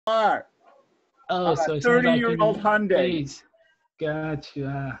car. Oh, so A it sounds like 30-year-old Hyundai. please.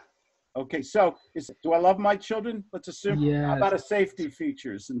 Gotcha. Okay, so do I love my children? Let's assume. How Yes. about a safety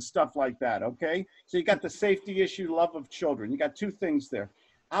features and stuff like that? Okay, so you got the safety issue, love of children. You got two things there.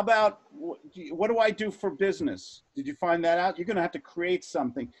 How about what do I do for business? Did you find that out? You're going to have to create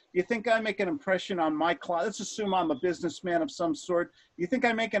something. Do you think I make an impression on my client? Let's assume I'm a businessman of some sort. Do you think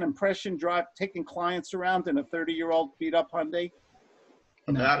I make an impression taking clients around in a 30-year-old beat up Hyundai?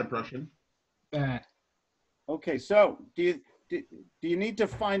 A bad impression. Bad. Okay, so do you need to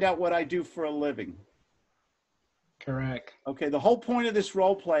find out what I do for a living? Correct. Okay, the whole point of this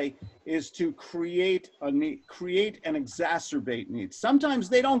role play is to create a need, create and exacerbate needs. Sometimes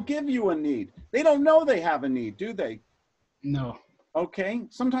they don't give you a need. They don't know they have a need, do they? No. Okay,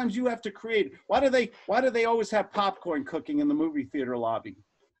 sometimes you have to create. Why do they always have popcorn cooking in the movie theater lobby?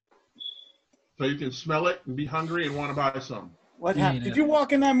 So you can smell it and be hungry and want to buy some. What happened? Did you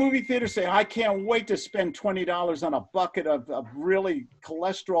walk in that movie theater and say, I can't wait to spend $20 on a bucket of really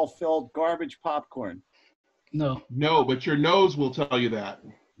cholesterol-filled garbage popcorn? No. No, but your nose will tell you that.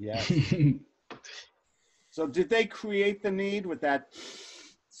 Yes. So did they create the need with that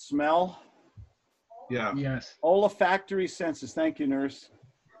smell? Yeah. Yes. Olfactory senses. Thank you, nurse.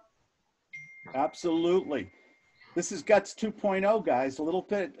 Absolutely. This is Guts 2.0, guys. A little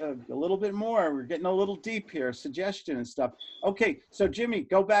bit more. We're getting a little deep here. Suggestion and stuff. Okay, so Jimmy,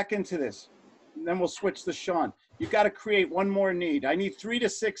 go back into this. And then we'll switch to Sean. You got to create one more need. I need 3 to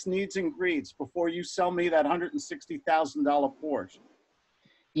 6 needs and greeds before you sell me that $160,000 Porsche.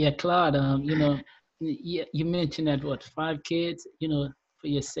 Yeah, Claude. You mentioned that 5 kids. For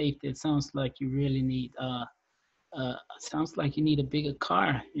your safety, it sounds like you really need. Sounds like you need a bigger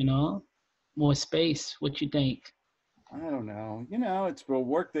car. More space. What you think? I don't know. It's real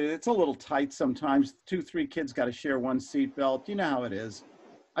work. It's a little tight sometimes. 2, 3 kids got to share one seat belt. You know how it is.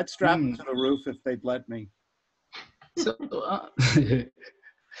 I'd strap them to the roof if they'd let me. So,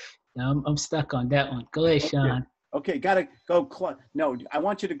 I'm stuck on that one. Go ahead, Sean. Okay, gotta go, Claude. No, I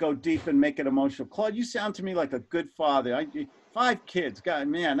want you to go deep and make it emotional. Claude, you sound to me like a good father. 5 kids, God,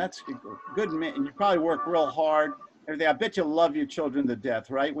 man, that's a good man. And you probably work real hard. Everything. I bet you love your children to death,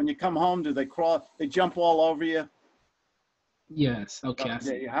 right? When you come home, do they crawl? They jump all over you? Yes.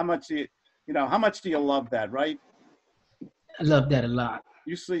 Okay. How much do how much do you love that, right? I love that a lot.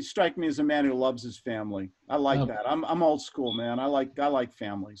 You strike me as a man who loves his family. I like that. I'm old school, man. I like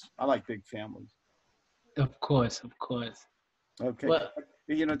families. I like big families. Of course. Okay. Well,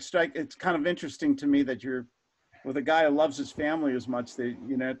 it's kind of interesting to me that you're with a guy who loves his family as much that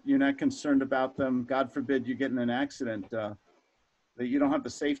you're not concerned about them. God forbid you get in an accident. That you don't have the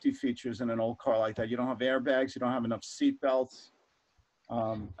safety features in an old car like that. You don't have airbags. You don't have enough seat belts.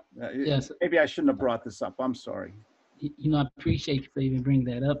 Yes. Maybe I shouldn't have brought this up. I'm sorry. I appreciate you for even bringing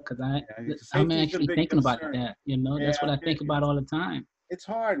that up because I'm actually thinking about that. That's what I think about all the time. It's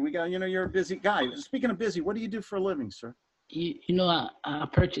hard. You're a busy guy. Speaking of busy, what do you do for a living, sir? I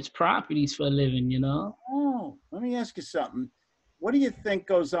purchase properties for a living, Oh, let me ask you something. What do you think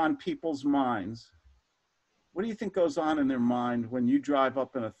goes on people's minds? What do you think goes on in their mind when you drive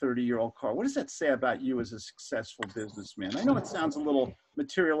up in a 30-year-old car? What does that say about you as a successful businessman? I know it sounds a little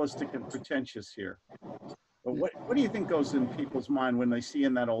materialistic and pretentious here, but what do you think goes in people's mind when they see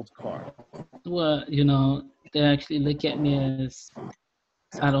in that old car? Well, they actually look at me as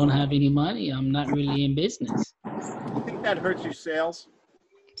I don't have any money. I'm not really in business. You think that hurts your sales?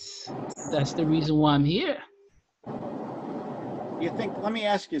 That's the reason why I'm here. Let me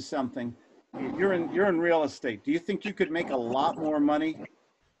ask you something. You're in real estate. Do you think you could make a lot more money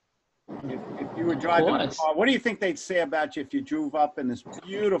if you were driving a car? What do you think they'd say about you if you drove up in this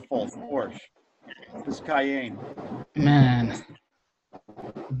beautiful Porsche, this Cayenne? Man,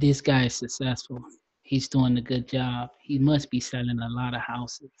 this guy is successful. He's doing a good job. He must be selling a lot of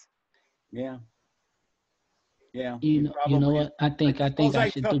houses. Yeah. You know what? I think I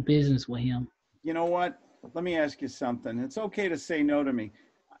should do business with him. You know what? Let me ask you something. It's okay to say no to me.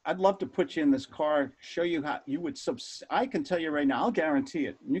 I'd love to put you in this car, show you how you would I can tell you right now, I'll guarantee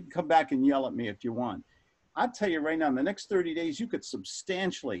it. And you can come back and yell at me if you want. I'll tell you right now, in the next 30 days, you could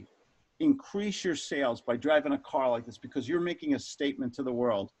substantially increase your sales by driving a car like this because you're making a statement to the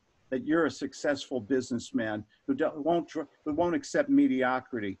world that you're a successful businessman who won't accept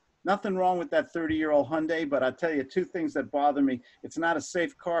mediocrity. Nothing wrong with that 30-year-old Hyundai, but I'll tell you 2 things that bother me. It's not a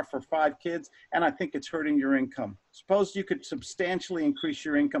safe car for 5 kids, and I think it's hurting your income. Suppose you could substantially increase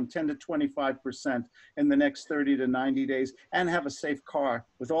your income 10 to 25% in the next 30 to 90 days and have a safe car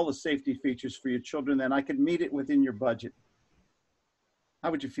with all the safety features for your children, then I could meet it within your budget.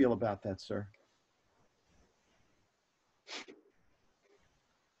 How would you feel about that, sir?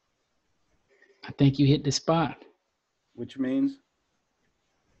 I think you hit the spot. Which means?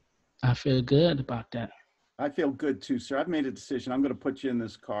 I feel good about that. I feel good too, sir. I've made a decision. I'm going to put you in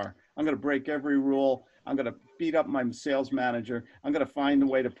this car. I'm going to break every rule. I'm going to beat up my sales manager. I'm going to find a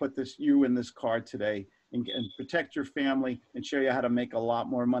way to put you in this car today and protect your family and show you how to make a lot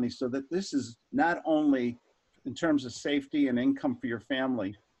more money, so that this is not only in terms of safety and income for your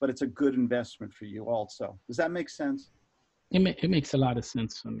family, but it's a good investment for you also. Does that make sense? It makes a lot of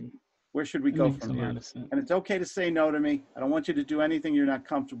sense for me. Where should we go from here? And it's okay to say no to me. I don't want you to do anything you're not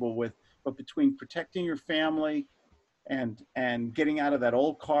comfortable with, but between protecting your family and getting out of that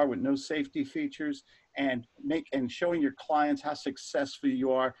old car with no safety features and showing your clients how successful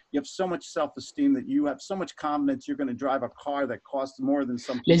you are, you have so much self-esteem that you have so much confidence you're going to drive a car that costs more than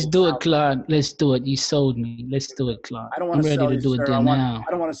some people. Let's do it, Claude. Let's do it. You sold me. Let's do it, Claude. I don't want to I'm sell ready you, to do it sir. now. I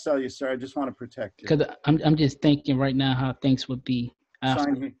don't want to sell you, sir. I just want to protect you. Because I'm just thinking right now how things would be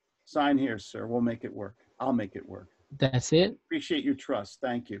after. Sign here, sir. We'll make it work. I'll make it work. That's it? Appreciate your trust.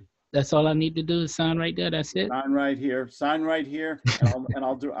 Thank you. That's all I need to do is sign right there. That's it? Sign right here. Sign right here, and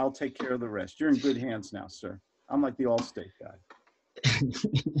I'll take care of the rest. You're in good hands now, sir. I'm like the Allstate guy.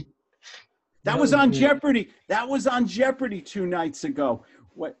 That was on Jeopardy. That was on Jeopardy 2 nights ago.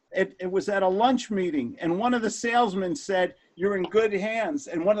 It was at a lunch meeting, and one of the salesmen said, "You're in good hands."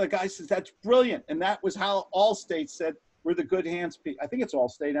 And one of the guys says, "That's brilliant." And that was how Allstate said, "We're the good hands people." I think it's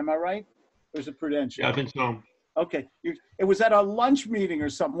Allstate. Am I right? Or is it Prudential? Yeah, I think so. Okay. It was at a lunch meeting or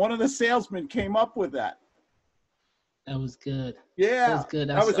something. One of the salesmen came up with that. That was good. Yeah. That was good.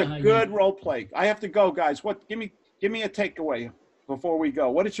 That was a good role play. I have to go, guys. Give me a takeaway before we go.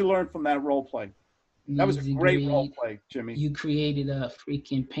 What did you learn from that role play? That was a great role play, Jimmy. You created a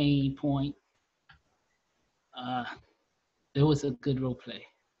freaking pain point. It was a good role play.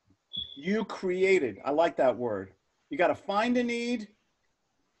 You created. I like that word. You got to find a need.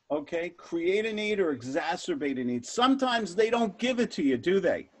 Okay, create a need or exacerbate a need. Sometimes they don't give it to you, do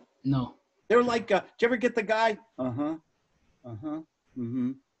they? No. They're like, did you ever get the guy? Uh-huh. Uh-huh.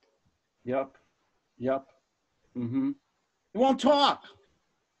 Mm-hmm. Yep. Yep. Mm-hmm. He won't talk.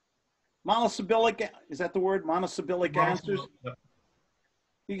 Monosyllabic, is that the word? Monosyllabic answers?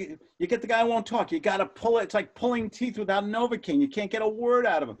 You get the guy who won't talk. You got to pull it. It's like pulling teeth without Novocaine. You can't get a word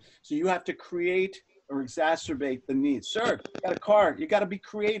out of him. So you have to create or exacerbate the needs. Sir, you got a car. You got to be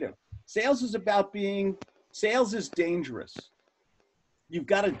creative. Sales is about sales is dangerous. You've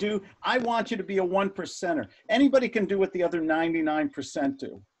got to do, I want you to be a 1%er. Anybody can do what the other 99%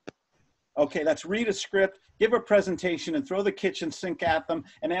 do. Okay, that's read a script, give a presentation, and throw the kitchen sink at them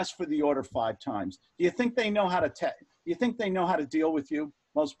and ask for the order 5 times. Do you think they know how to deal with you,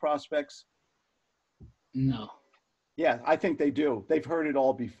 most prospects? No. Yeah, I think they do. They've heard it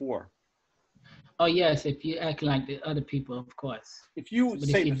all before. Oh, yes, if you act like the other people, of course. If you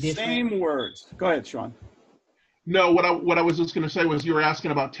say the same words. Go ahead, Sean. No, what I was just going to say was you were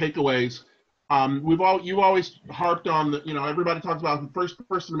asking about takeaways. You've always harped on everybody talks about the first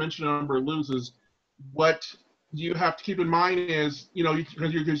person to mention a number loses. What you have to keep in mind is,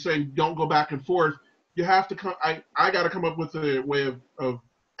 because you're saying don't go back and forth, you have to come. I got to come up with a way of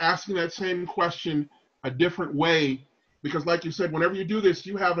asking that same question a different way, because like you said, whenever you do this,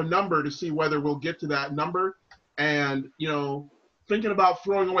 you have a number to see whether we'll get to that number, and thinking about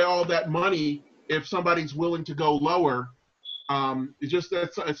throwing away all that money if somebody's willing to go lower.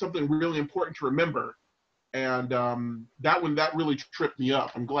 It's something really important to remember, and that really tripped me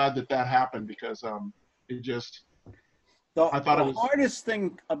up. I'm glad that happened, because the hardest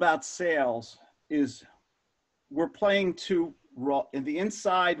thing about sales is we're playing too raw. In the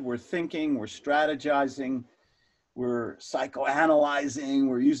inside, we're thinking, we're strategizing, we're psychoanalyzing,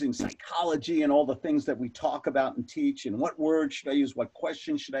 we're using psychology and all the things that we talk about and teach, and what words should I use, what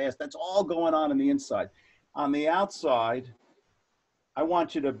questions should I ask. That's all going on the inside. On the outside, I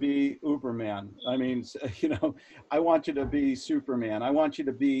want you to be Uberman. I mean, I want you to be Superman. I want you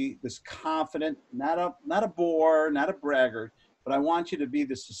to be this confident, not a bore, not a braggart, but I want you to be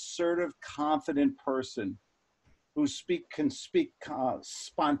this assertive, confident person who can speak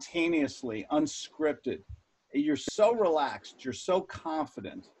spontaneously, unscripted. You're so relaxed, you're so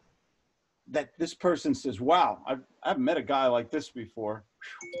confident that this person says, "Wow, I've met a guy like this before.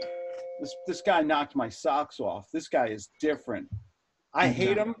 This guy knocked my socks off. This guy is different. I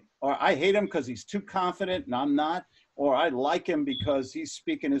hate him, or I hate him because he's too confident and I'm not, or I like him because he's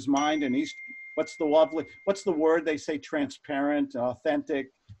speaking his mind and what's the word they say, transparent,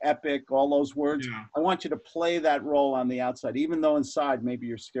 authentic, epic, all those words. Yeah. I want you to play that role on the outside, even though inside maybe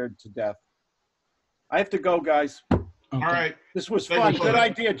you're scared to death. I have to go, guys. Okay. All right. This was fun. Good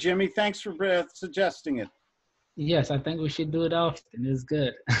idea, Jimmy. Thanks for suggesting it. Yes, I think we should do it often. It's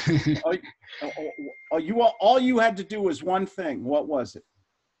good. Oh, all you had to do was one thing. What was it?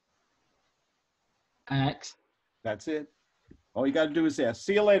 Ask. That's it. All you got to do is ask.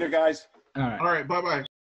 See you later, guys. All right. All right. Bye-bye.